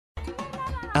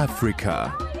Africa,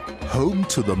 home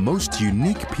to the most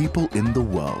unique people in the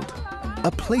world.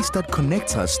 A place that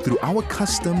connects us through our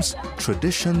customs,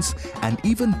 traditions, and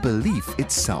even belief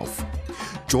itself.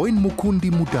 Join Mukundi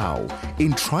Mudau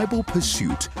in Tribal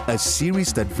Pursuit, a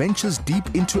series that ventures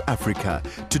deep into Africa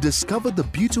to discover the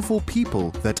beautiful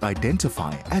people that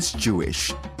identify as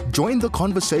Jewish. Join the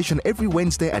conversation every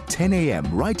Wednesday at 10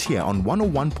 a.m. right here on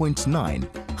 101.9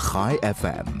 Chai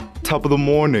FM. Top of the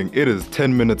morning, it is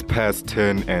 10 minutes past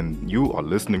 10 and you are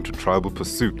listening to Tribal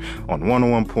Pursuit on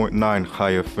 101.9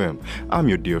 Chai FM. I'm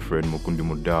your dear friend Mukundi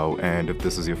Mudau, and if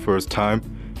this is your first time,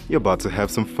 you're about to have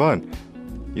some fun.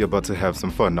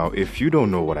 Now, if you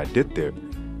don't know what I did there,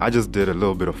 I just did a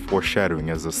little bit of foreshadowing.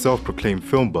 As a self-proclaimed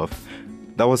film buff,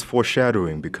 that was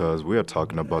foreshadowing because we are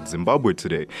talking about Zimbabwe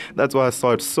today. That's why I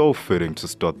saw it so fitting to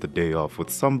start the day off with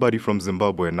somebody from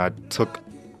Zimbabwe, and I took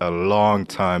a long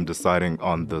time deciding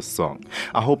on this song.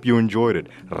 I hope you enjoyed it.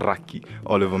 Raki,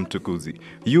 Oliver Mtukuzi.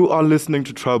 You are listening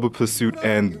to Tribal Pursuit,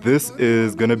 and this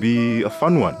is going to be a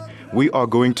fun one. We are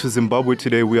going to Zimbabwe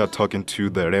today. We are talking to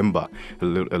the Remba. A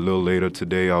little later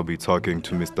today, I'll be talking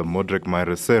to Mr. Modrek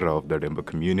Mairasera of the Remba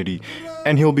community,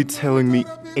 and he'll be telling me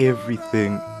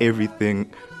everything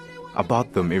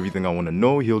about them, everything I want to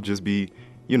know. He'll just be,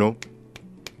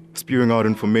 spewing out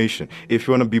information. If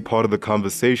you want to be part of the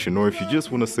conversation, or if you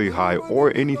just want to say hi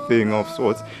or anything of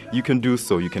sorts, you can do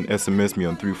so. You can SMS me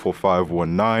on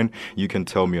 34519. You can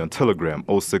tell me on Telegram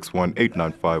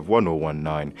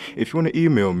 061-895-1019. If you want to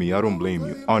email me, I don't blame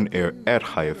you,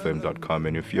 onair@highfm.com.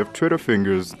 And if you have Twitter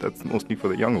fingers, that's mostly for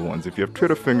the younger ones. If you have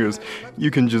Twitter fingers,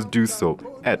 you can just do so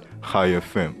at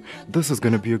HighFM. This is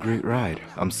going to be a great ride.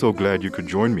 I'm so glad you could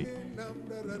join me.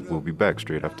 We'll be back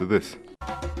straight after this.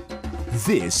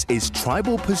 This is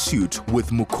Tribal Pursuit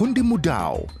with Mukundi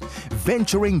Mudau,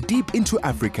 venturing deep into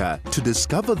Africa to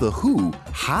discover the who,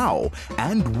 how,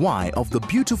 and why of the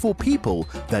beautiful people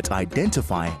that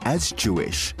identify as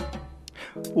Jewish.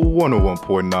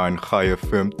 101.9 Chai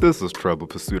FM, this is Tribal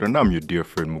Pursuit, and I'm your dear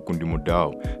friend Mukundi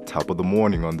Mudau. Top of the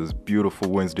morning on this beautiful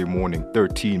Wednesday morning,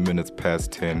 13 minutes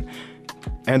past 10.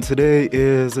 And today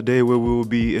is a day where we will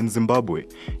be in Zimbabwe.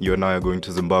 You and I are going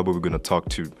to Zimbabwe. We're going to talk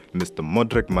to Mr.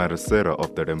 Modrek Mairasera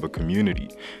of the Remba community.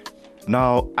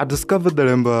 Now, I discovered the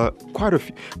Remba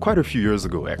quite a few years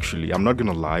ago, actually. I'm not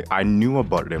going to lie. I knew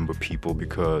about Remba people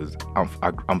because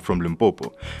I'm from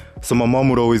Limpopo. So my mom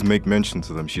would always make mention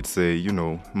to them. She'd say,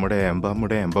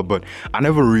 Muremba, but I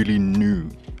never really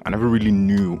knew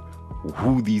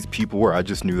who these people were. I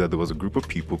just knew that there was a group of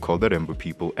people called the Remba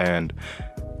people, and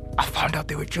I found out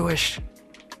they were Jewish.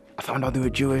 Well,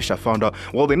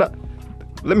 they're not.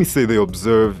 Let me say they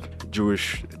observe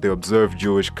Jewish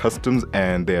customs,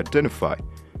 and they identify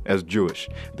as Jewish.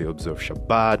 They observe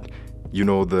Shabbat.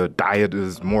 The diet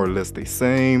is more or less the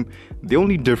same. The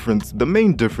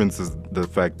main difference is the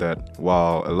fact that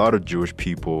while a lot of Jewish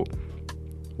people,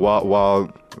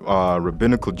 while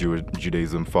rabbinical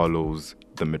Judaism follows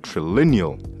the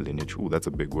matrilineal lineage, that's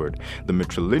a big word, the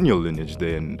matrilineal lineage,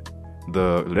 then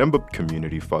the Remba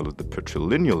community follows the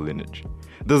patrilineal lineage.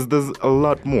 There's a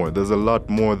lot more. There's a lot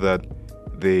more that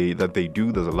they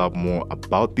do. There's a lot more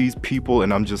about these people,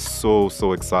 and I'm just so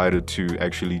excited to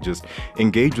actually just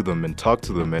engage with them and talk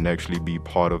to them and actually be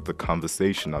part of the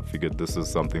conversation. I figured this is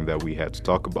something that we had to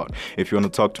talk about. If you want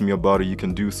to talk to me about it, you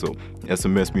can do so.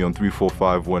 SMS me on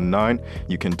 34519.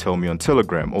 You can tell me on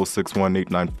Telegram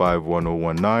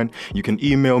 061-895-1019. You can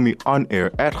email me on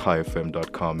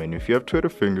air@highfm.com, and if you have Twitter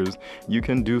fingers, you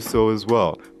can do so as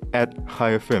well at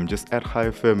HighFM. Just at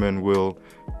HighFM, and we'll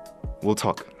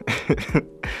talk.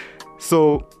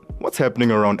 So, what's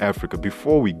happening around Africa?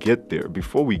 Before we get there,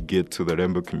 before we get to the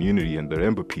Remba community and the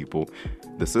Remba people,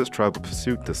 this is Tribal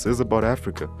Pursuit. This is about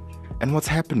Africa. And what's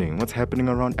happening? What's happening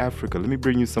around Africa? Let me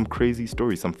bring you some crazy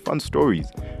stories, some fun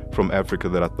stories from Africa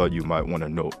that I thought you might want to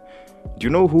know. Do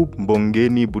you know who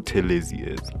Mbongeni Buthelezi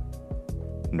is?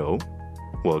 No?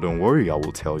 Well, don't worry, I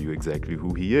will tell you exactly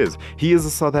who he is. He is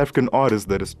a South African artist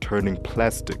that is turning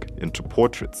plastic into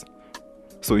portraits.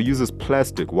 So he uses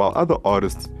plastic, while other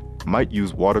artists might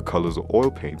use watercolors or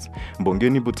oil paints.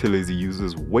 Mbongeni Buthelezi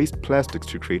uses waste plastics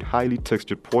to create highly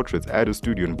textured portraits at his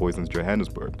studio in Boysens,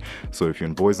 Johannesburg. So if you're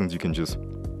in Boysens, you can just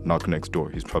knock next door.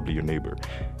 He's probably your neighbor.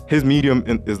 His medium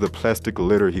is the plastic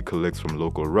litter he collects from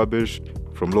local rubbish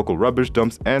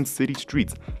dumps and city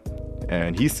streets.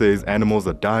 And he says animals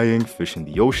are dying, fish in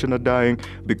the ocean are dying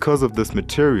because of this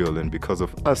material and because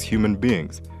of us human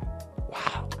beings.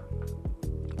 Wow.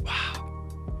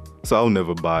 So I'll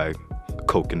never buy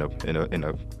Coke in a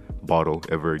bottle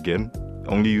ever again.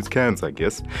 only use cans, I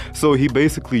guess. So he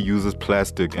basically uses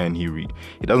plastic and he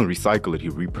doesn't recycle it, he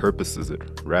repurposes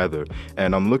it rather.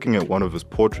 And I'm looking at one of his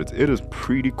portraits. It is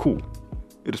pretty cool.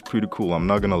 It is pretty cool. I'm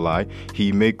not gonna lie.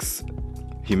 He makes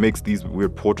these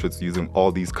weird portraits using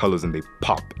all these colors, and they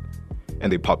pop.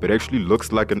 And they pop. It actually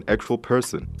looks like an actual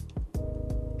person.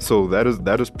 So that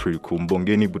is pretty cool.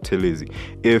 Mbongeni Buthelezi.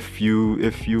 If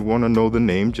you want to know the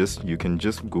name, you can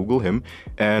just Google him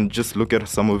and just look at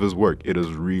some of his work. It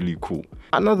is really cool.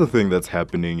 Another thing that's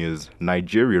happening is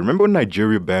Nigeria. Remember when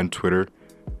Nigeria banned Twitter?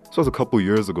 This was a couple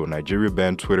years ago. Nigeria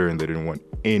banned Twitter and they didn't want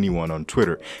anyone on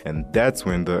Twitter. And that's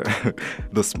when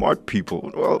the smart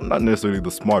people, well, not necessarily the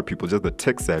smart people, just the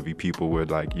tech savvy people were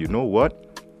like, you know what?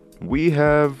 We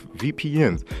have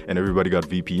VPNs, and everybody got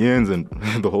VPNs,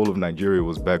 and the whole of Nigeria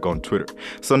was back on Twitter.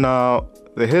 So now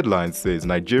the headline says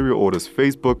Nigeria orders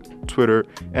Facebook, Twitter,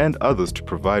 and others to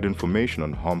provide information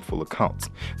on harmful accounts.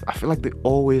 I feel like they're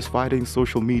always fighting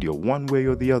social media one way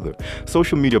or the other.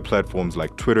 Social media platforms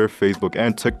like Twitter, Facebook,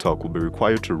 and TikTok will be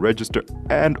required to register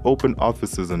and open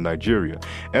offices in Nigeria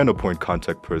and appoint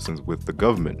contact persons with the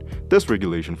government. This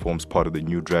regulation forms part of the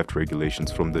new draft regulations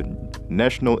from the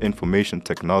National Information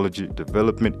Technology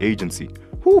Development Agency,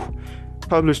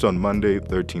 published on Monday,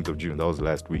 13th of June. That was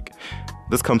last week.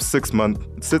 This comes 6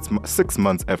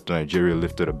 months after Nigeria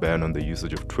lifted a ban on the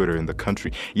usage of Twitter in the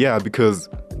country. Yeah, because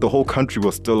the whole country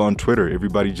was still on Twitter.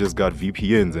 Everybody just got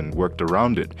VPNs and worked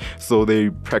around it. So they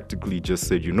practically just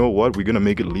said, you know what, we're going to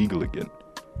make it legal again.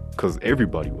 Because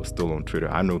everybody was still on Twitter.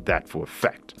 I know that for a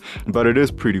fact. But it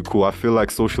is pretty cool. I feel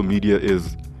like social media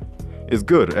is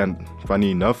good. And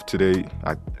funny enough, today,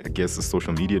 I guess it's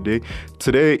social media day.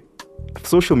 Today,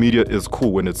 social media is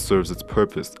cool when it serves its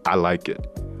purpose. I like it.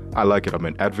 I'm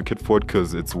an advocate for it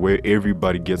because it's where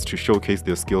everybody gets to showcase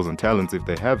their skills and talents if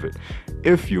they have it.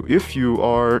 If you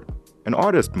are an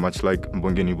artist, much like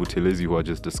Mbongeni Buthelezi, who I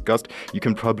just discussed, you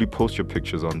can probably post your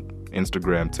pictures on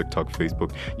Instagram, TikTok,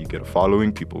 Facebook. You get a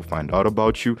following, people find out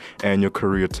about you, and your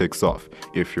career takes off.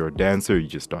 If you're a dancer, you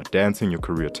just start dancing, your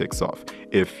career takes off.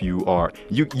 If you are,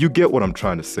 you get what I'm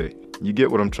trying to say. You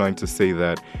get what I'm trying to say,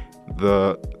 that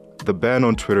the ban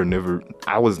on Twitter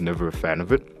I was never a fan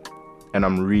of it. And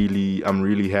I'm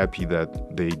really happy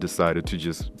that they decided to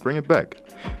just bring it back.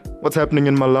 What's happening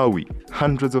in Malawi?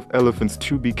 Hundreds of elephants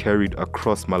to be carried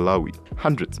across Malawi.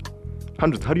 Hundreds. How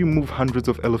do you move hundreds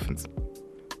of elephants?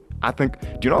 Do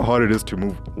you know how hard it is to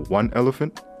move one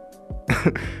elephant?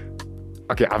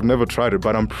 Okay, I've never tried it,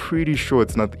 but I'm pretty sure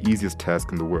it's not the easiest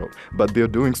task in the world. But they're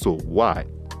doing so. Why?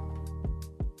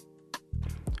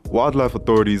 Wildlife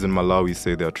authorities in Malawi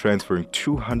say they are transferring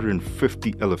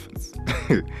 250 elephants.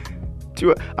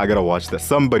 I gotta watch that.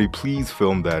 Somebody please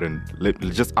film that and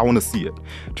I want to see it.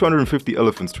 250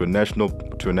 elephants to a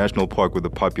national park where the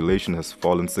population has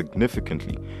fallen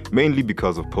significantly, mainly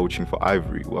because of poaching for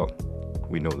ivory. Well,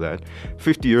 we know that.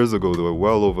 50 years ago, there were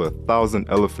well over 1,000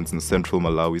 elephants in central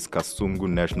Malawi's Kasungu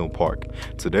National Park.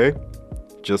 Today,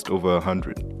 just over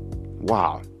 100.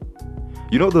 Wow.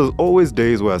 You know, there's always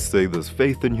days where I say there's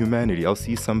faith in humanity. I'll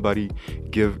see somebody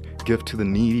give to the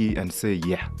needy and say,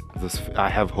 yeah, I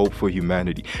have hope for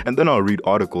humanity. And then I'll read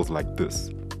articles like this.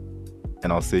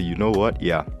 And I'll say, you know what?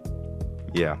 Yeah.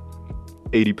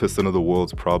 80% of the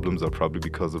world's problems are probably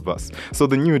because of us. So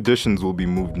the new additions will be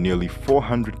moved nearly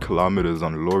 400 kilometers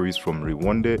on lorries from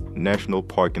Rwanda National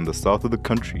Park in the south of the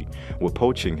country, where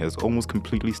poaching has almost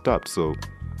completely stopped. So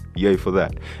yay for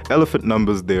that. Elephant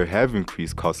numbers there have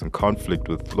increased, causing conflict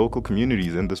with local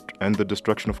communities and the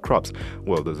destruction of crops.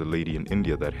 Well, there's a lady in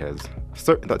India that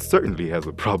certainly has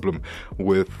a problem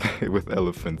with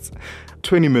elephants.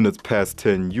 20 minutes past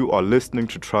 10, you are listening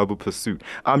to Tribal Pursuit.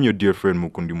 I'm your dear friend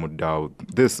Mukundi Mudau.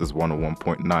 This is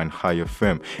 101.9 High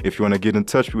FM. If you want to get in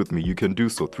touch with me, you can do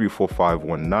so.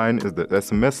 34519 is the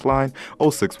SMS line.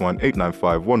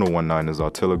 061-895-1019 is our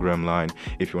Telegram line.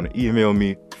 If you want to email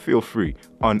me, feel free.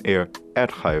 On air at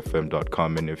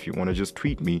highfm.com. And if you want to just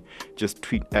tweet me, just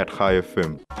tweet at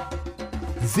highfm.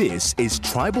 This is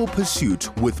Tribal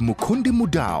Pursuit with Mukundi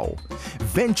Mudau,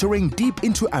 venturing deep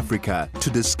into Africa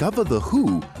to discover the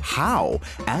who, how,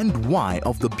 and why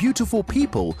of the beautiful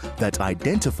people that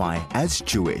identify as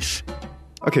Jewish.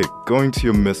 Okay, going to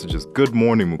your messages. Good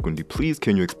morning, Mukundi. Please,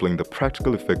 can you explain the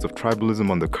practical effects of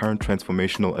tribalism on the current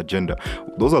transformational agenda?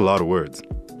 Those are a lot of words.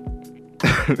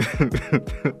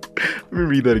 Let me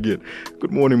read that again.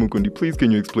 Good morning, Mukundi. Please,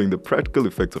 can you explain the practical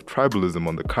effects of tribalism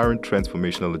on the current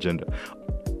transformational agenda?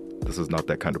 This is not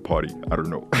that kind of party. I don't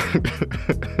know.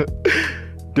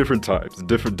 Different types,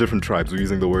 different tribes. We're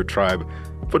using the word tribe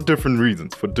for different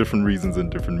reasons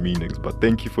and different meanings. But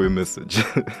thank you for your message.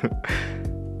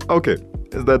 Okay.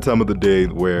 It's that time of the day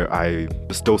where I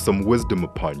bestow some wisdom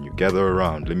upon you. Gather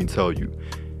around, let me tell you.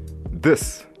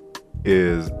 This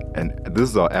is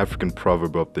our African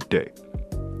proverb of the day.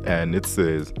 And it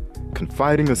says,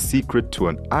 confiding a secret to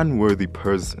an unworthy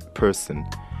person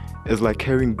is like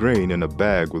carrying grain in a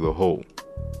bag with a hole.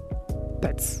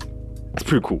 That's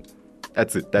pretty cool.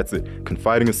 That's it.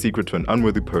 Confiding a secret to an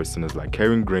unworthy person is like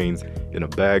carrying grains in a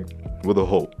bag with a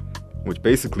hole. Which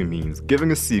basically means giving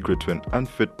a secret to an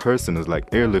unfit person is like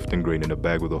airlifting grain in a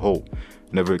bag with a hole.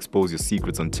 Never expose your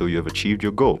secrets until you have achieved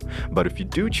your goal. But if you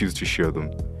do choose to share them,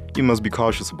 you must be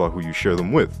cautious about who you share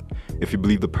them with. If you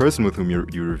believe the person with whom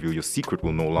you reveal your secret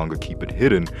will no longer keep it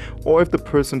hidden, or if the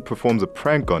person performs a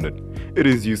prank on it, it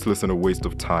is useless and a waste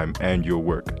of time and your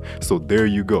work. So there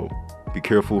you go. Be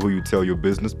careful who you tell your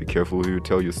business, be careful who you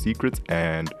tell your secrets,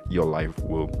 and your life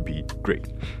will be great.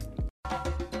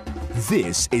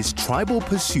 This is Tribal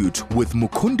Pursuit with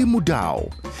Mukundi Mudau,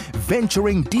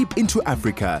 venturing deep into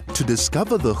Africa to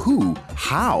discover the who,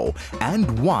 how,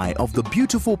 and why of the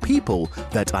beautiful people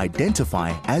that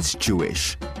identify as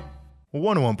Jewish.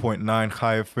 101.9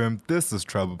 High FM, this is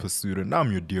Tribal Pursuit, and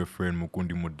I'm your dear friend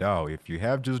Mukundi Mudau. If you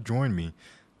have just joined me,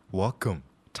 welcome.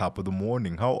 Top of the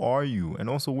morning, how are you? And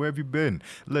also, where have you been?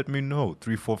 Let me know.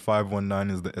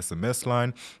 34519 is the SMS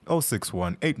line.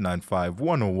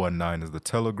 061-895-1019 is the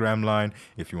Telegram line.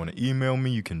 If you want to email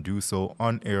me, you can do so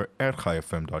on air at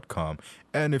highfm.com.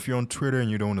 And if you're on Twitter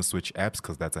and you don't want to switch apps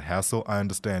because that's a hassle, I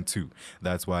understand too.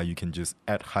 That's why you can just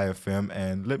at highfm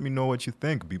and let me know what you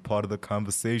think. Be part of the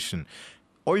conversation.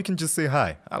 Or you can just say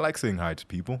hi. I like saying hi to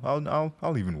people.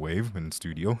 I'll even wave in the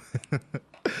studio.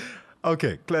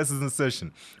 Okay, class is in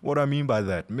session. What I mean by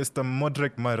that, Mr.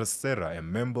 Modrek Marasera, a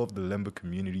member of the Lemba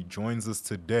community, joins us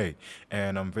today,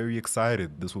 and I'm very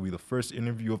excited. This will be the first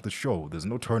interview of the show. There's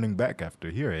no turning back after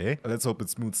here, eh? Let's hope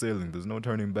it's smooth sailing. There's no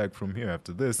turning back from here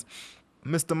after this.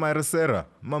 Mr. Marasera,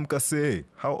 Mamkase,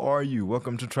 how are you?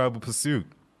 Welcome to Tribal Pursuit.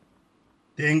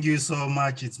 Thank you so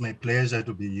much. It's my pleasure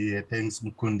to be here. Thanks,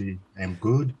 Mukundi. I'm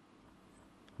good.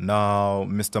 Now,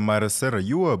 Mr. Marasera,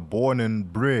 you were born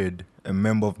and bred a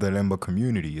member of the Lemba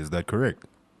community, is that correct?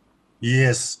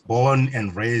 Yes, born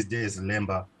and raised as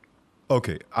Lemba.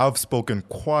 Okay, I've spoken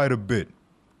quite a bit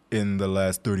in the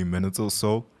last 30 minutes or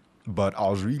so, but I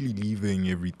was really leaving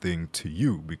everything to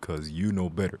you because you know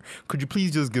better. Could you please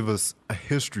just give us a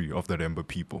history of the Lemba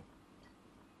people?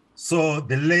 So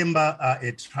the Lemba are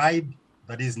a tribe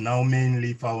that is now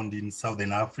mainly found in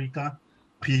Southern Africa,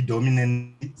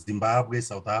 predominantly Zimbabwe,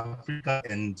 South Africa,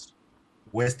 and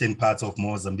western parts of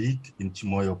Mozambique in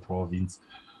Chimoio province.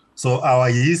 So our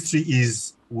history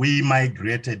is we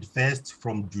migrated first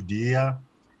from Judea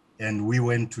and we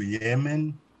went to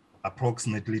Yemen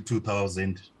approximately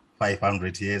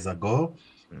 2,500 years ago.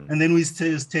 And then we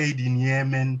stayed in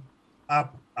Yemen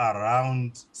up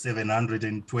around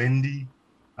 720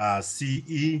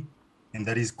 CE, and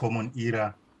that is Common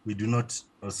Era. We do not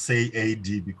say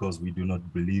AD because we do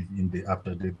not believe in the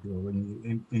after death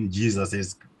in Jesus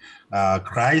as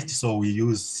Christ. So we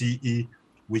use CE,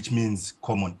 which means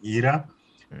Common Era.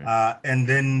 And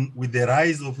then with the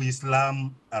rise of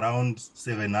Islam around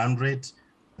 700,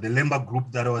 the Lemba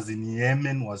group that was in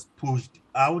Yemen was pushed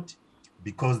out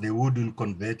because they wouldn't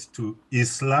convert to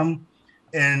Islam.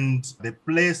 And the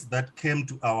place that came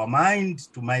to our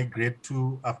mind to migrate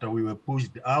to after we were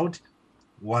pushed out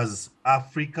was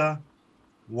Africa.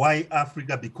 Why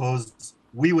Africa? Because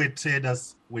we were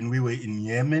traders when we were in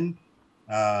Yemen,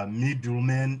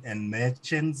 middlemen and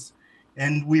merchants,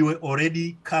 and we were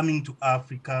already coming to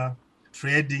Africa,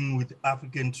 trading with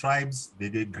African tribes,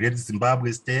 the Great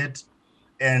Zimbabwe State,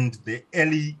 and the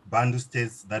early Bantu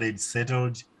states that had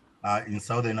settled in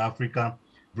Southern Africa,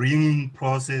 bringing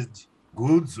processed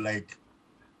goods like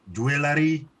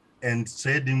jewelry and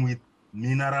trading with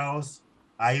minerals,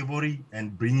 ivory,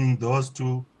 and bringing those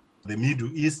to the Middle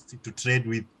East to trade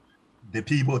with the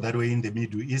people that were in the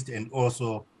Middle East and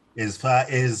also as far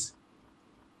as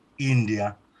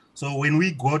India. So when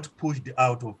we got pushed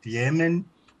out of Yemen,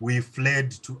 we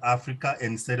fled to Africa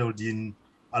and settled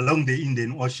along the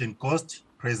Indian Ocean coast,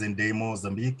 present-day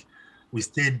Mozambique. We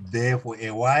stayed there for a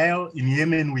while. In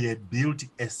Yemen, we had built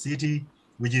a city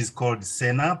which is called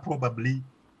Sena, probably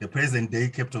the present-day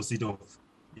capital city of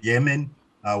Yemen,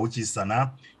 which is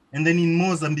Sana'a. And then in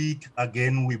Mozambique,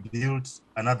 again, we built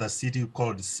another city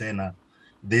called Sena.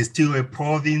 There's still a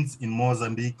province in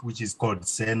Mozambique, which is called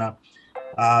Sena.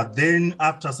 Then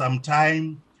after some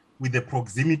time, with the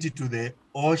proximity to the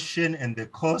ocean and the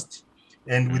coast,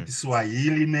 and with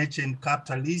Swahili merchant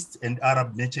capitalists and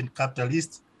Arab merchant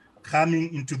capitalists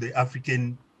coming into the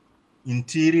African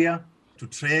interior to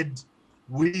trade,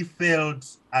 we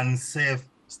felt unsafe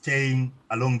staying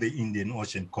along the Indian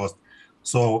Ocean coast.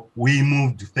 So we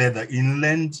moved further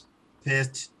inland,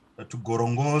 first to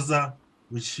Gorongosa,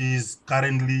 which is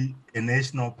currently a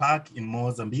national park in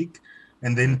Mozambique,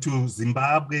 and then to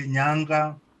Zimbabwe,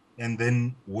 Nyanga, and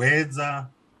then Weza,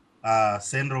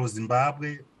 central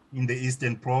Zimbabwe in the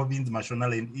eastern province,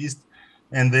 Mashonaland East.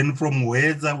 And then from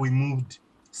Weza, we moved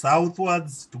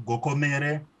southwards to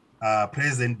Gokomere,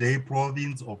 present-day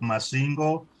province of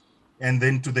Masvingo, and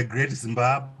then to the Great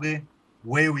Zimbabwe,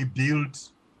 where we built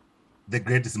the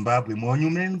Great Zimbabwe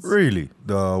monuments. Really?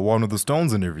 The one with the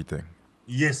stones and everything?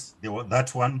 Yes,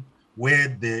 that one, where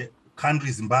the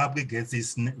country Zimbabwe gets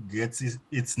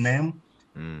its name.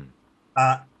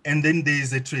 And then there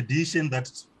is a tradition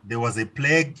that there was a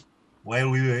plague while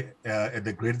we were at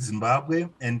the Great Zimbabwe,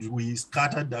 and we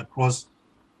scattered across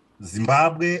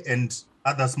Zimbabwe, and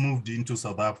others moved into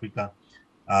South Africa,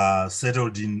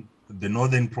 settled in the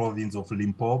northern province of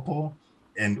Limpopo,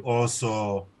 and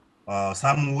also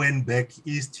some went back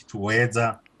east to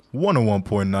Weza.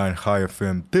 101.9 High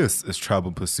FM, this is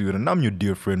Tribal Pursuit, and I'm your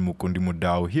dear friend Mukundi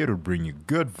Mudau, here to bring you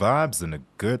good vibes and a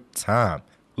good time.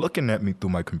 Looking at me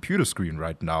through my computer screen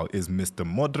right now is Mr.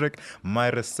 Modric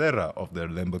Mairesera of the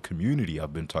Lemba community.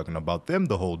 I've been talking about them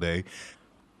the whole day.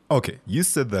 Okay, you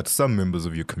said that some members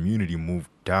of your community moved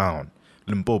down,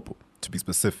 Limpopo, to be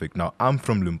specific. Now, I'm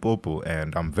from Limpopo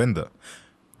and I'm Venda.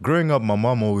 Growing up, my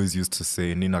mom always used to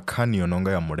say, Nina kani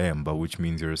ononga ya muremba, which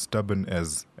means you're as stubborn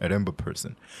as a Remba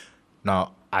person.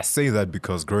 Now, I say that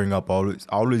because growing up, I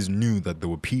always knew that there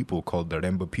were people called the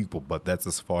Remba people, but that's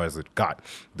as far as it got.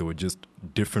 There were just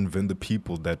different Venda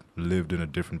people that lived in a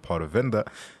different part of Venda.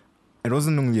 It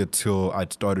wasn't only until I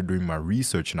started doing my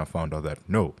research and I found out that,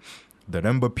 no, the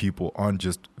Remba people aren't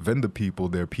just Venda people,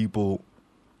 they're people,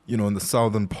 you know, in the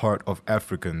southern part of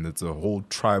Africa, and it's a whole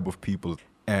tribe of people.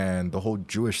 And the whole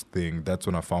Jewish thing, that's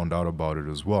when I found out about it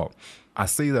as well. I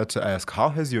say that to ask, how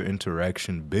has your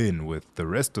interaction been with the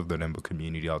rest of the Nemba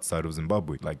community outside of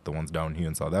Zimbabwe, like the ones down here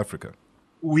in South Africa?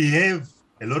 We have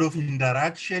a lot of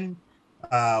interaction.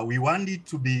 We want it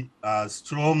to be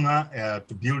stronger,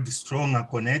 to build stronger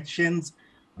connections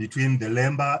between the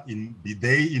Lemba, be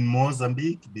they in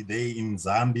Mozambique, be they in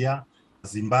Zambia,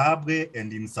 Zimbabwe,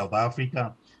 and in South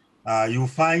Africa. You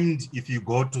find, if you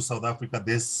go to South Africa,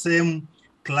 the same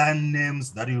clan names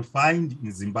that you find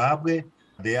in Zimbabwe.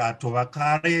 They are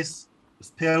Tovakares,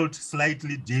 spelled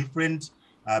slightly different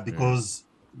because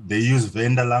they use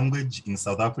Venda language in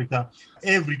South Africa.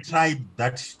 Every tribe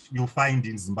that you find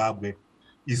in Zimbabwe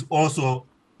is also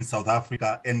in South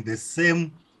Africa, and the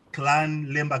same clan,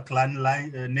 Lemba clan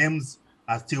names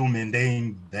are still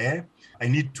maintained there. I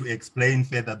need to explain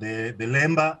further. The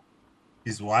Lemba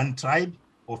is one tribe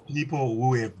of people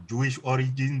who have Jewish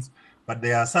origins, but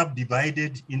they are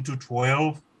subdivided into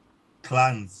 12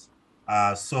 clans.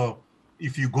 So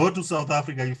if you go to South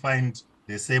Africa, you find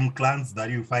the same clans that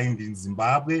you find in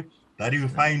Zimbabwe, that you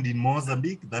find in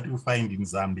Mozambique, that you find in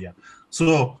Zambia.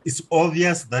 So it's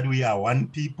obvious that we are one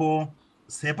people,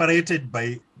 separated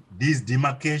by these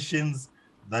demarcations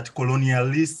that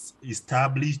colonialists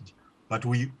established, but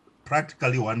we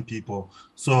practically one people.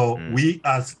 So we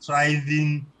are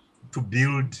striving to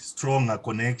build stronger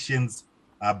connections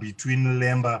between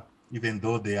Lemba, even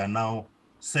though they are now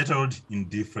settled in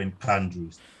different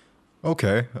countries.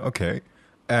 Okay.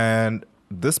 And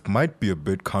this might be a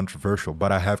bit controversial,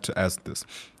 but I have to ask this.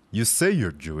 You say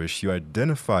you're Jewish, you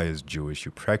identify as Jewish,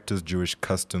 you practice Jewish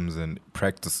customs and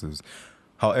practices.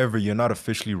 However, you're not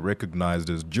officially recognized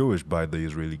as Jewish by the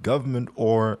Israeli government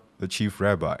or the chief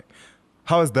rabbi.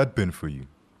 How has that been for you?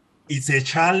 It's a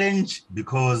challenge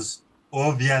because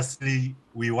obviously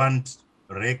we want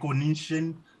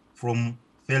recognition from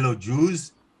fellow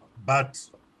Jews, but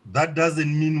that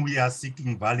doesn't mean we are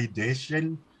seeking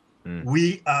validation.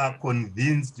 We are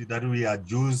convinced that we are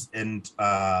Jews, and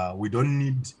we don't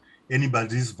need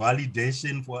anybody's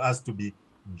validation for us to be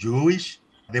Jewish.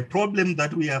 The problem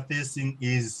that we are facing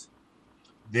is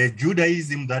the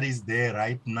Judaism that is there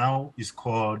right now is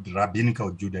called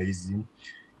Rabbinical Judaism.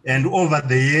 And over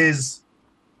the years,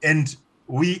 and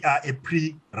we are a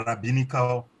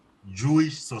pre-rabbinical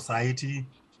Jewish society,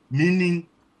 meaning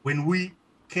when we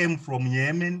came from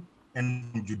Yemen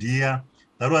and Judea,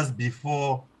 that was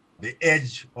before the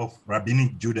age of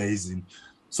Rabbinic Judaism.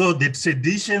 So the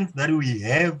traditions that we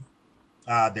have,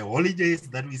 the holidays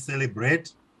that we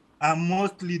celebrate, are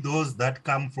mostly those that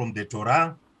come from the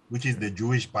Torah, which is the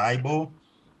Jewish Bible.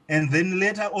 And then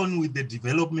later on, with the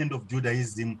development of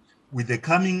Judaism, with the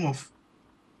coming of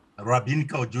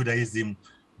Rabbinical Judaism,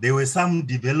 there were some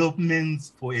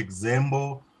developments, for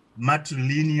example,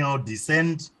 matrilineal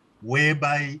descent,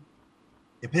 whereby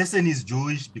a person is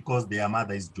Jewish because their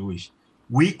mother is Jewish.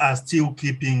 We are still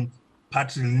keeping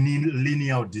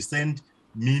patrilineal descent,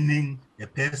 meaning a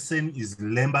person is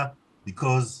Lemba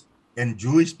and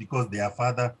Jewish because their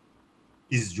father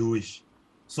is Jewish.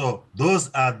 So those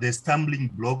are the stumbling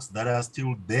blocks that are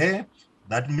still there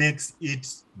that makes it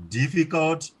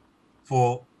difficult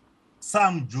for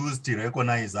some Jews to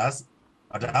recognize us.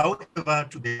 But however,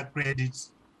 to their credit,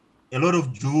 a lot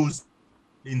of Jews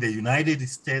in the United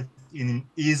States, in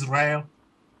Israel,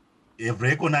 have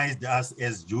recognized us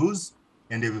as Jews,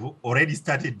 and they've already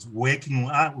started working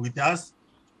with us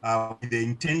with the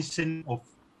intention of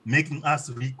making us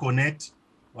reconnect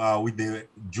with the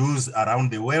Jews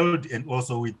around the world and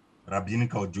also with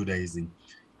rabbinical Judaism.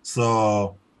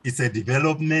 So it's a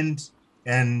development,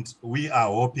 and we are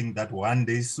hoping that one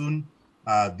day soon,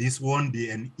 this won't be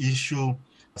an issue.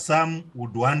 Some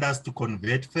would want us to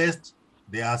convert first.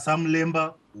 There are some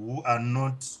Lemba who are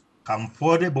not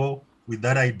comfortable with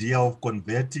that idea of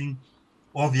converting.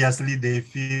 Obviously, they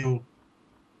feel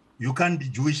you can't be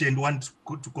Jewish and want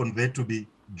to convert to be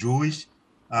Jewish.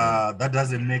 That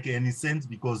doesn't make any sense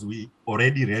because we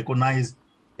already recognize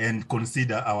and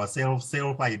consider ourselves,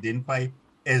 self-identify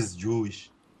as Jewish.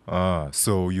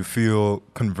 So you feel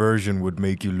conversion would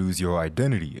make you lose your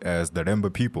identity as the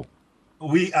Lemba people?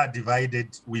 We are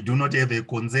divided. We do not have a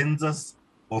consensus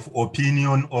of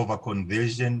opinion over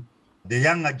conversion. The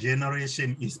younger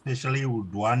generation especially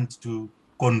would want to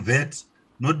convert,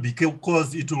 not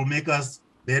because it will make us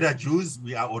better Jews,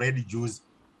 we are already Jews,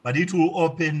 but it will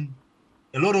open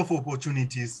a lot of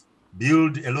opportunities,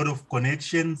 build a lot of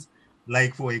connections.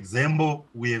 Like, for example,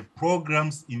 we have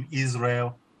programs in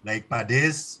Israel, like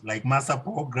PADES, like MASA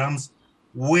programs,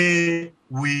 where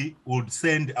we would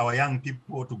send our young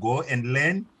people to go and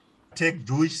learn, take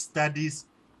Jewish studies,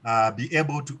 be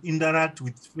able to interact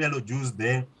with fellow Jews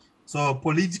there. So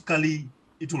politically,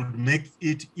 it would make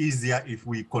it easier if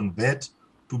we convert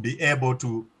to be able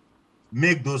to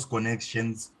make those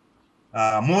connections.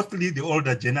 Mostly the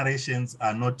older generations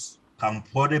are not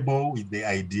comfortable with the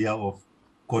idea of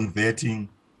converting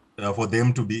for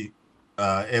them to be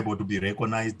able to be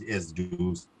recognized as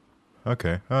Jews.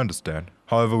 Okay, I understand.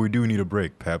 However, we do need a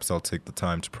break. Perhaps I'll take the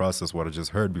time to process what I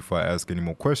just heard before I ask any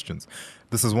more questions.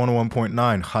 This is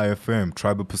 101.9 High FM,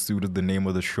 Tribal Pursuit is the name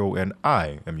of the show, and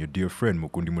I am your dear friend,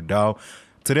 Mukundi Mudau.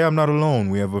 Today I'm not alone.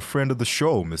 We have a friend of the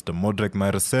show, Mr. Modrek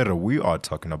Marasera. We are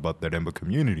talking about the Lemba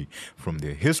community, from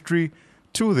their history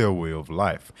to their way of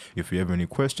life. If you have any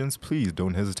questions, please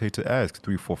don't hesitate to ask.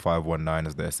 34519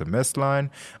 is the SMS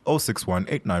line.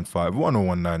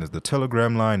 061-895-1019 is the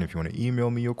Telegram line. If you want to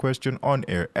email me your question on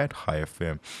air at High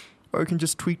FM. Or you can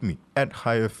just tweet me at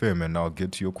High FM and I'll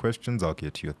get to your questions, I'll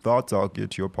get to your thoughts, I'll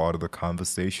get to your part of the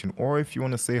conversation. Or if you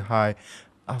want to say hi,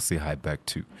 I'll say hi back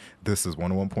too. This is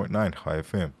 101.9 High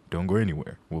FM. Don't go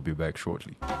anywhere. We'll be back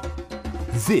shortly.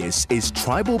 This is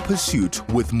Tribal Pursuit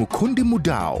with Mukundi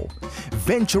Mudau,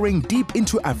 venturing deep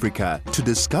into Africa to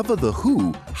discover the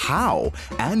who, how,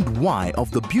 and why of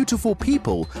the beautiful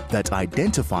people that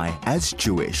identify as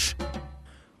Jewish.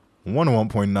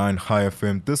 101.9 High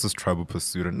FM, this is Tribal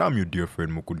Pursuit, and I'm your dear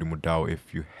friend Mukundi Mudau.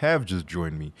 If you have just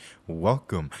joined me,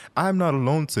 welcome. I'm not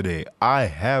alone today. I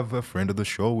have a friend of the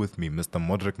show with me, Mr.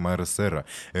 Modrek Marasera,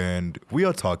 and we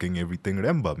are talking everything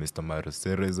Lemba. Mr.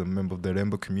 Marasera is a member of the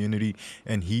Lemba community,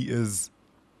 and he is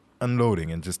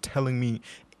unloading and just telling me,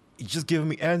 just giving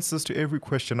me answers to every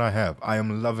question I have. I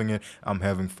am loving it. I'm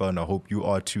having fun. I hope you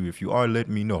are too. If you are, let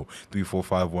me know.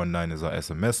 34519 is our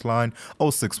SMS line.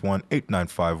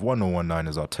 061-895-1019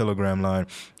 is our Telegram line.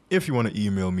 If you want to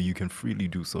email me, you can freely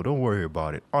do so. Don't worry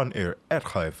about it. On air at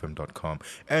highfm.com.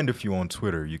 And if you're on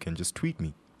Twitter, you can just tweet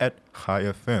me at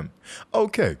highfm.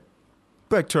 Okay,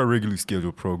 back to our regularly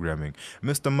scheduled programming.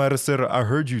 Mr. Marasera, I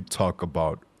heard you talk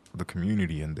about the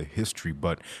community and the history,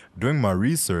 but during my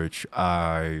research,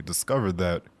 I discovered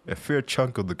that a fair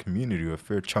chunk of the community, or a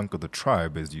fair chunk of the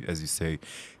tribe, as you say,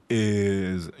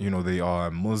 is, they are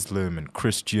Muslim and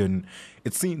Christian.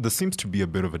 There seems to be a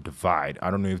bit of a divide. I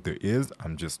don't know if there is.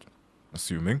 I'm just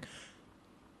assuming.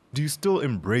 Do you still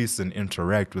embrace and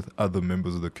interact with other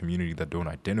members of the community that don't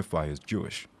identify as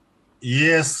Jewish?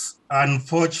 Yes,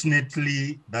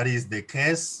 unfortunately, that is the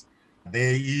case.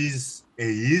 There is a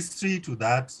history to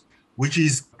that, which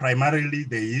is primarily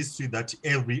the history that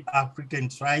every African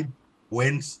tribe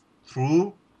went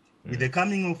through. With the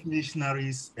coming of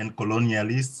missionaries and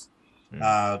colonialists,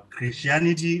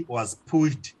 Christianity was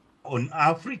pushed on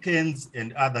Africans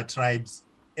and other tribes,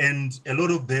 and a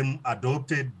lot of them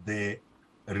adopted the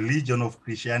religion of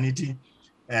Christianity,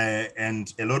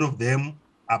 and a lot of them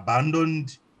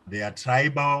abandoned their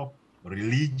tribal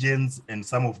religions and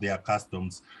some of their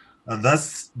customs.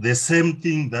 That's the same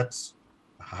thing that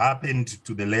happened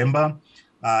to the Lemba.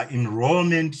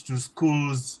 Enrollment to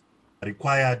schools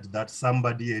required that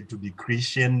somebody had to be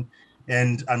Christian.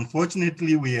 And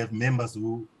unfortunately, we have members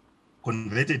who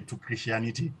converted to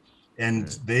Christianity and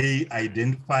they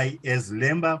identify as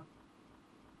Lemba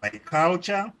by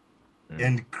culture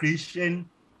and Christian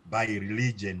by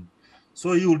religion.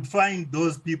 So you would find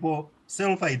those people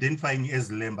self-identifying as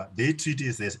Lemba. They treat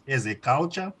it as a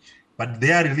culture, but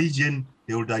their religion,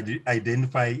 they would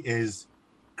identify as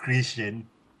Christian.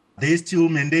 They still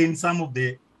maintain some of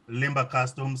the Lemba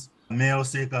customs, male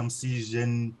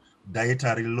circumcision,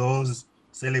 dietary laws,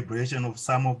 celebration of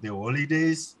some of the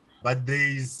holidays, but there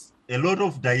is a lot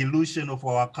of dilution of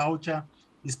our culture,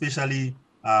 especially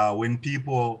when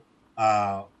people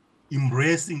are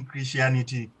embracing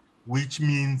Christianity, which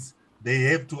means they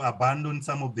have to abandon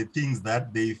some of the things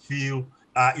that they feel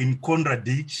are in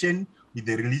contradiction with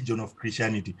the religion of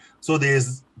Christianity. So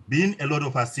there's been a lot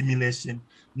of assimilation,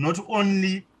 not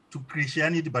only to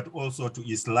Christianity, but also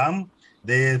to Islam.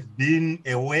 There have been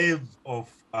a wave of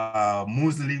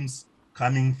Muslims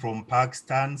coming from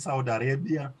Pakistan, Saudi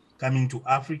Arabia, coming to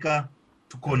Africa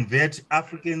to convert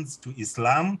Africans to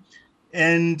Islam.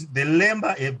 And the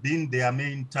Lemba have been their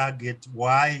main target.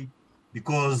 Why?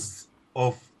 Because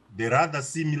of the rather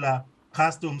similar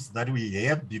customs that we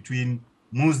have between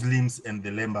Muslims and the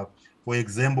Lemba. For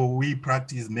example, we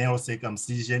practice male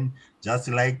circumcision just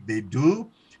like they do.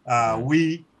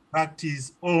 We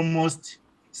practice almost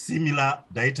similar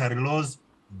dietary laws,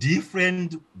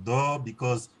 different though,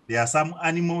 because there are some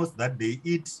animals that they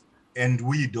eat and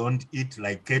we don't eat,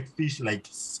 like catfish, like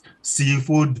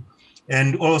seafood.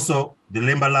 And also the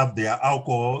Lemba love their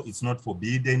alcohol. It's not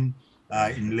forbidden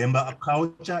in Lemba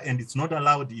culture, and it's not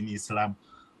allowed in Islam.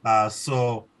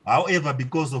 So, however,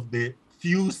 because of the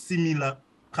few similar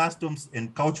customs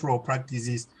and cultural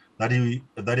practices that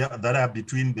are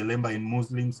between the Lemba and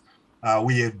Muslims,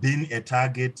 we have been a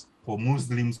target for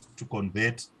Muslims to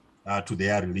convert to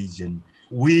their religion.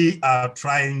 We are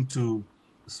trying to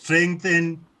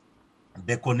strengthen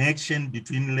the connection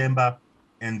between Lemba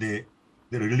and the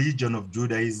religion of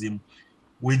Judaism,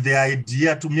 with the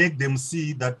idea to make them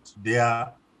see that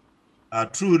their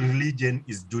true religion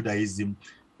is Judaism.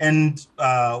 And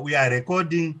we are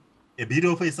recording a bit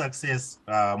of a success.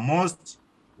 Most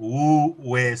who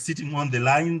were sitting on the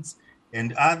lines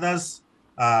and others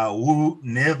who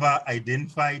never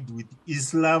identified with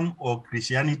Islam or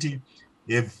Christianity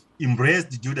have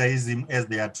embraced Judaism as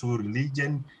their true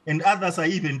religion. And others are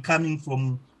even coming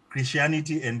from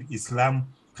Christianity and Islam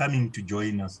coming to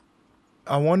join us.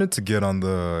 I wanted to get on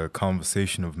the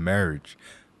conversation of marriage.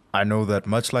 I know that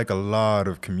much like a lot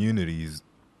of communities,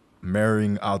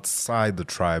 marrying outside the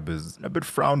tribe is a bit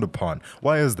frowned upon.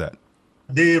 Why is that?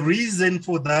 The reason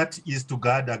for that is to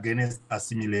guard against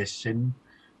assimilation.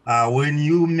 When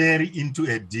you marry into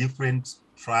a different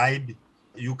tribe,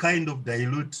 you kind of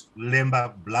dilute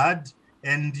Lemba blood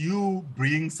and you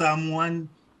bring someone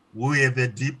who have a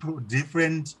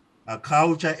different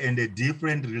culture and a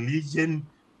different religion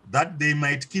that they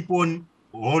might keep on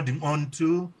holding on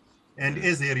to. And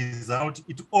as a result,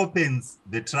 it opens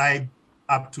the tribe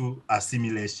up to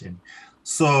assimilation.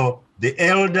 So the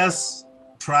elders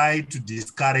try to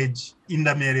discourage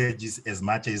intermarriages as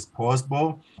much as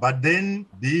possible. But then,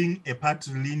 being a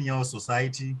patrilineal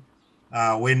society,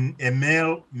 when a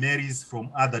male marries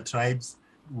from other tribes,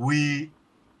 we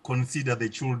consider the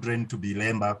children to be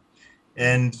Lemba.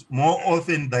 And more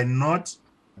often than not,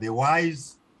 the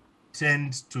wives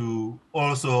tend to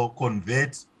also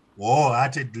convert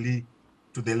wholeheartedly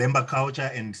to the Lemba culture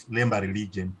and Lemba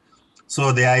religion.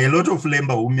 So there are a lot of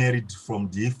Lemba who married from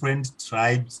different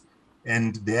tribes,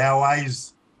 and their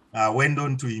wives went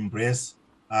on to embrace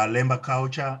Lemba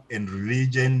culture and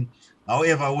religion.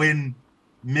 However, when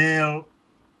male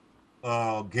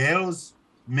girls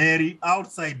marry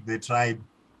outside the tribe,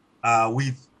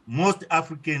 with most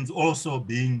Africans also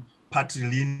being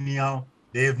patrilineal,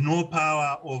 they have no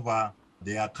power over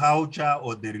their culture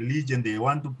or the religion they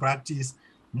want to practice.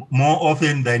 More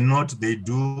often than not, they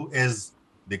do as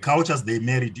the cultures they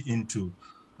married into.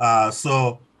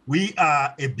 So we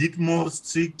are a bit more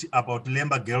strict about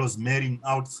Lemba girls marrying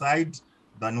outside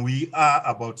than we are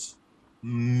about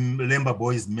Lemba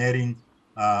boys marrying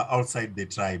outside the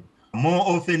tribe. More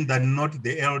often than not,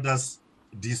 the elders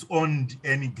disowned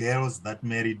any girls that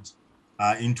married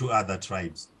into other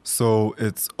tribes. So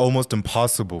it's almost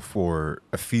impossible for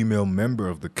a female member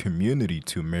of the community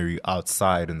to marry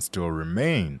outside and still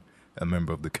remain a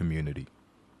member of the community.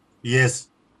 Yes,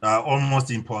 almost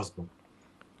impossible.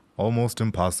 Almost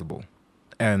impossible.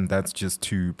 And that's just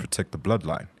to protect the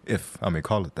bloodline, if I may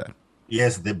call it that.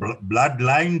 Yes, the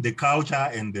bloodline, the culture,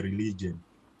 and the religion.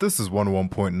 This is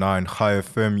 101.9 High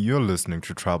FM. You're listening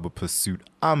to Tribal Pursuit.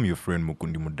 I'm your friend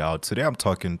Mukundi Mudau. Today I'm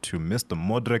talking to Mr.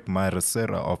 Modrek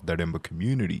Marasera of the Daremba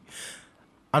community.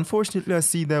 Unfortunately, I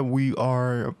see that we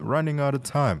are running out of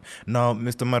time. Now,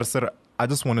 Mr. Marasera, I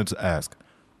just wanted to ask,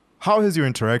 how has your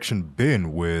interaction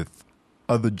been with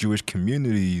other Jewish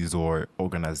communities or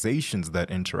organizations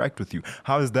that interact with you?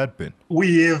 How has that been?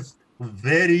 We have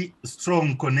very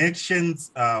strong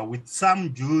connections with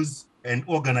some Jews and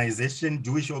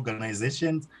Jewish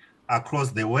organizations across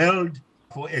the world.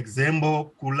 For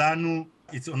example, Kulanu,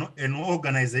 it's an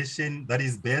organization that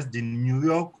is based in New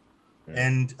York,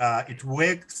 and it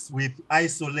works with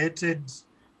isolated,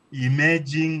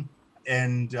 emerging,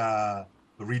 and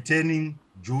returning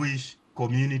Jewish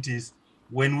communities.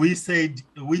 When we say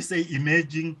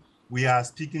emerging, we are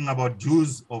speaking about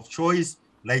Jews of choice,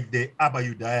 like the Abba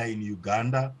Yudaya in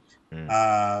Uganda.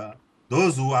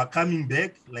 Those who are coming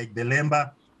back, like the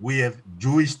Lemba, we have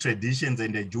Jewish traditions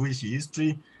and a Jewish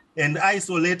history, and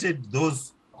isolated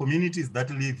those communities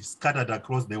that live scattered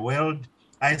across the world,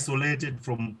 isolated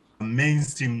from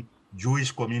mainstream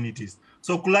Jewish communities.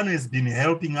 So Kulanu has been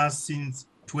helping us since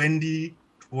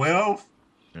 2012.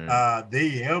 They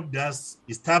helped us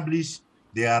establish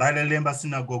the Harare Lemba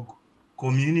Synagogue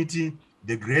community,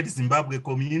 the Great Zimbabwe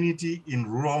community in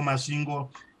rural Masvingo,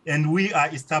 and we are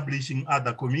establishing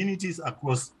other communities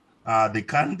across the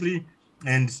country,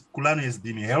 and Kulanu has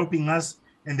been helping us,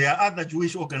 and there are other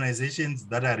Jewish organizations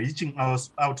that are reaching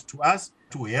out to us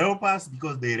to help us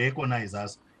because they recognize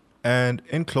us. And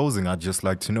in closing, I'd just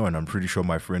like to know, and I'm pretty sure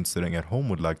my friends sitting at home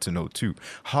would like to know too,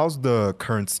 how's the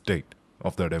current state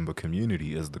of the Daremba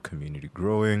community? Is the community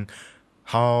growing?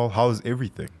 How's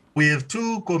everything? We have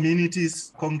two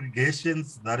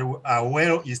congregations that are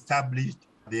well established.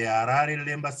 The Harare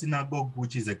Lemba Synagogue,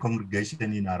 which is a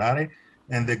congregation in Harare,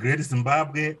 and the Great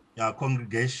Zimbabwe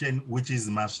congregation, which is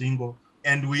Masvingo.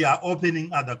 And we are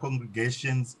opening other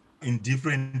congregations in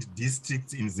different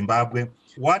districts in Zimbabwe.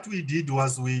 What we did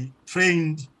was we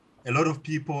trained a lot of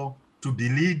people to be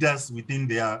leaders within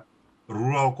their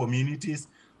rural communities.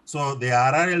 So the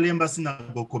Harare Lemba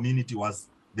Synagogue community was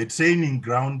the training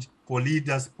ground for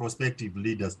leaders, prospective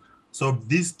leaders. So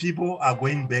these people are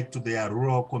going back to their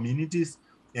rural communities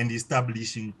and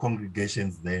establishing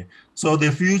congregations there. So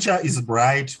the future is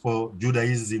bright for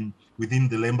Judaism within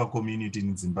the Lemba community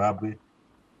in Zimbabwe.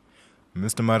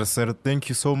 Mr. Marasera, thank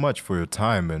you so much for your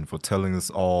time and for telling us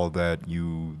all that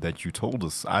you told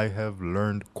us. I have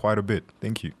learned quite a bit.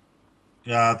 Thank you.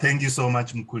 Thank you so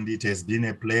much, Mukundi. It has been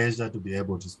a pleasure to be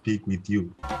able to speak with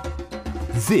you.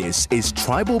 This is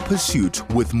Tribal Pursuit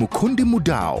with Mukundi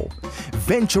Mudau,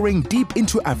 venturing deep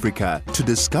into Africa to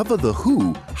discover the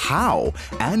who, how,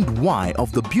 and why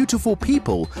of the beautiful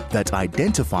people that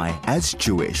identify as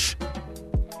Jewish.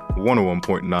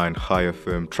 101.9 High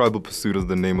FM. Tribal Pursuit is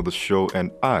the name of the show, and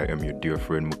I am your dear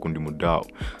friend Mukundi Mudau.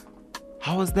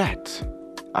 How was that?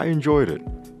 I enjoyed it.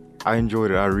 I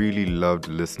really loved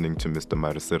listening to Mr.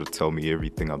 Marasera tell me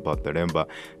everything about the Daremba,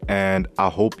 and I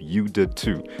hope you did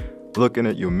too. Looking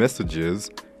at your messages,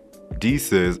 D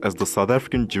says, as the South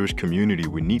African Jewish community,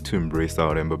 we need to embrace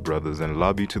our Daremba brothers and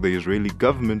lobby to the Israeli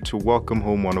government to welcome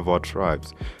home one of our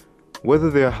tribes. Whether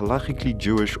they are halachically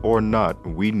Jewish or not,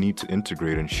 we need to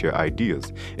integrate and share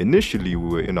ideas. Initially, we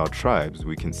were in our tribes.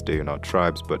 We can stay in our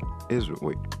tribes, but I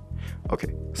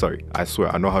swear,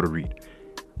 I know how to read.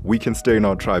 We can stay in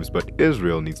our tribes, but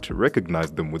Israel needs to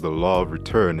recognize them with a law of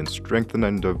return and strengthen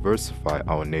and diversify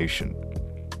our nation.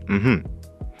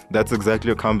 That's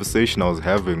exactly a conversation I was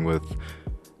having with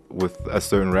a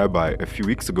certain rabbi a few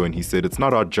weeks ago, and he said it's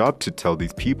not our job to tell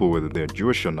these people whether they're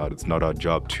Jewish or not. It's not our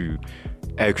job to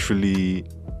actually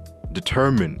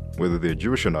determine whether they're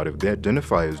Jewish or not. If they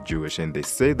identify as Jewish and they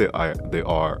say they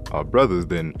are our brothers,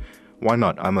 then why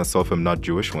not? I myself am not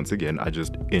Jewish. Once again, I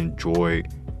just enjoy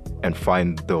and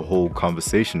find the whole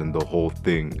conversation and the whole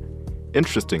thing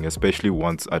interesting, especially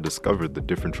once I discovered the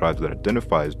different tribes that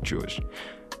identify as Jewish.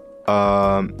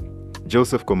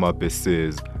 Joseph Komape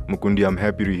says, Mukundi, I'm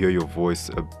happy to hear your voice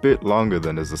a bit longer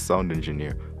than as a sound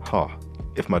engineer.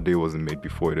 If my day wasn't made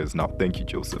before it is now. Thank you,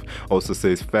 Joseph. Also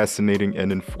says, fascinating and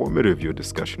informative your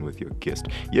discussion with your guest.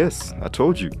 Yes, I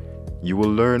told you. You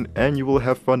will learn and you will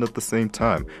have fun at the same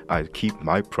time. I keep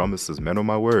my promises, man, on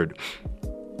my word.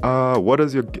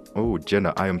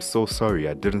 Jenna, I am so sorry.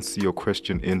 I didn't see your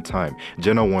question in time.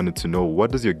 Jenna wanted to know,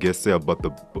 what does your guest say about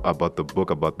the book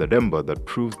about the Daremba that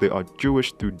proves they are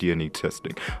Jewish through DNA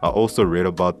testing? I also read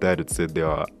about that. It said they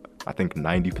are, I think,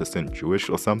 90% Jewish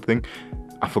or something.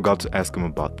 I forgot to ask him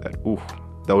about that.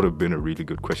 That would have been a really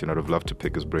good question. I'd have loved to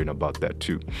pick his brain about that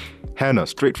too. Hannah,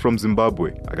 straight from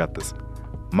Zimbabwe. I got this.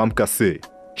 Mamkase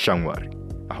Shangwari.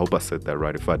 I hope I said that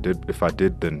right. If I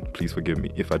did, then please forgive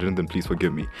me. If I didn't, then please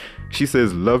forgive me. She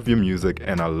says, love your music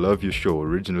and I love your show,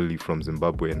 originally from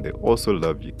Zimbabwe, and they also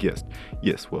love your guest.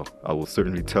 Yes, well, I will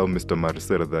certainly tell Mr.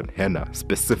 Marisera that Hannah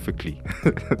specifically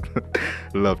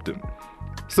loved him.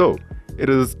 So, it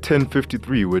is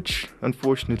 10:53, which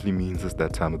unfortunately means it's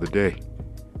that time of the day.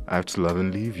 I have to love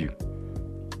and leave you.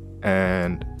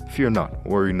 And fear not,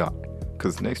 worry not,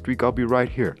 because next week I'll be right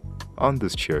here on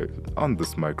this chair, on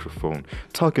this microphone,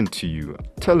 talking to you,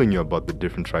 telling you about the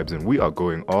different tribes, and we are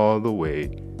going all the way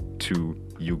to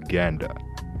Uganda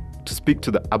to speak to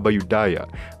the Abayudaya.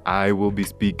 I will be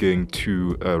speaking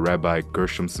to Rabbi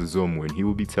Gershom Sizomwe, and he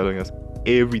will be telling us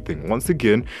everything. Once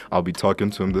again, I'll be talking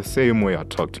to him the same way I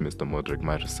talked to Mr. Modric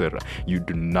Marisera. You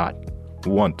do not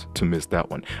want to miss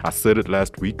that one. I said it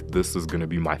last week, this is going to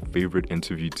be my favorite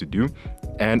interview to do,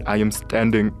 and I'm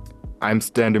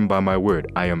standing by my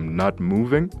word. I am not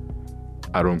moving.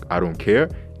 I don't care.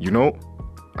 You know,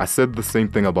 I said the same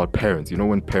thing about parents. You know,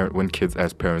 when kids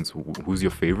ask parents, who's your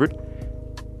favorite?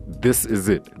 This is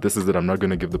it. I'm not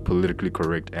going to give the politically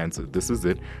correct answer. This is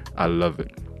it. I love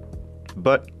it.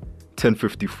 But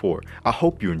 10:54. I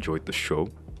hope you enjoyed the show.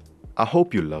 I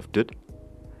hope you loved it.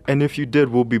 And if you did,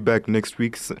 we'll be back next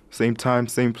week, same time,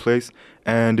 same place.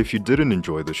 And if you didn't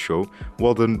enjoy the show,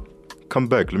 well then, come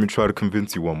back. Let me try to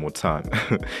convince you one more time.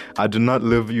 I do not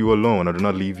leave you alone.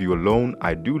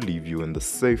 I do leave you in the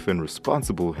safe and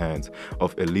responsible hands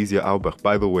of Elysia Aubach.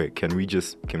 By the way, can we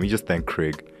just thank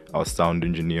Craig, our sound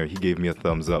engineer? He gave me a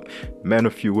thumbs up. Man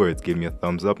of few words, gave me a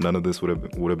thumbs up. None of this would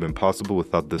have been possible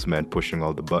without this man pushing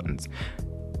all the buttons.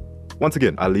 Once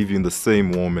again, I leave you in the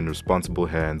same warm and responsible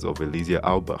hands of Elysia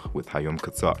Aubach with Hayom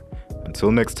Katsar.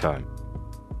 Until next time,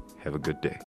 have a good day.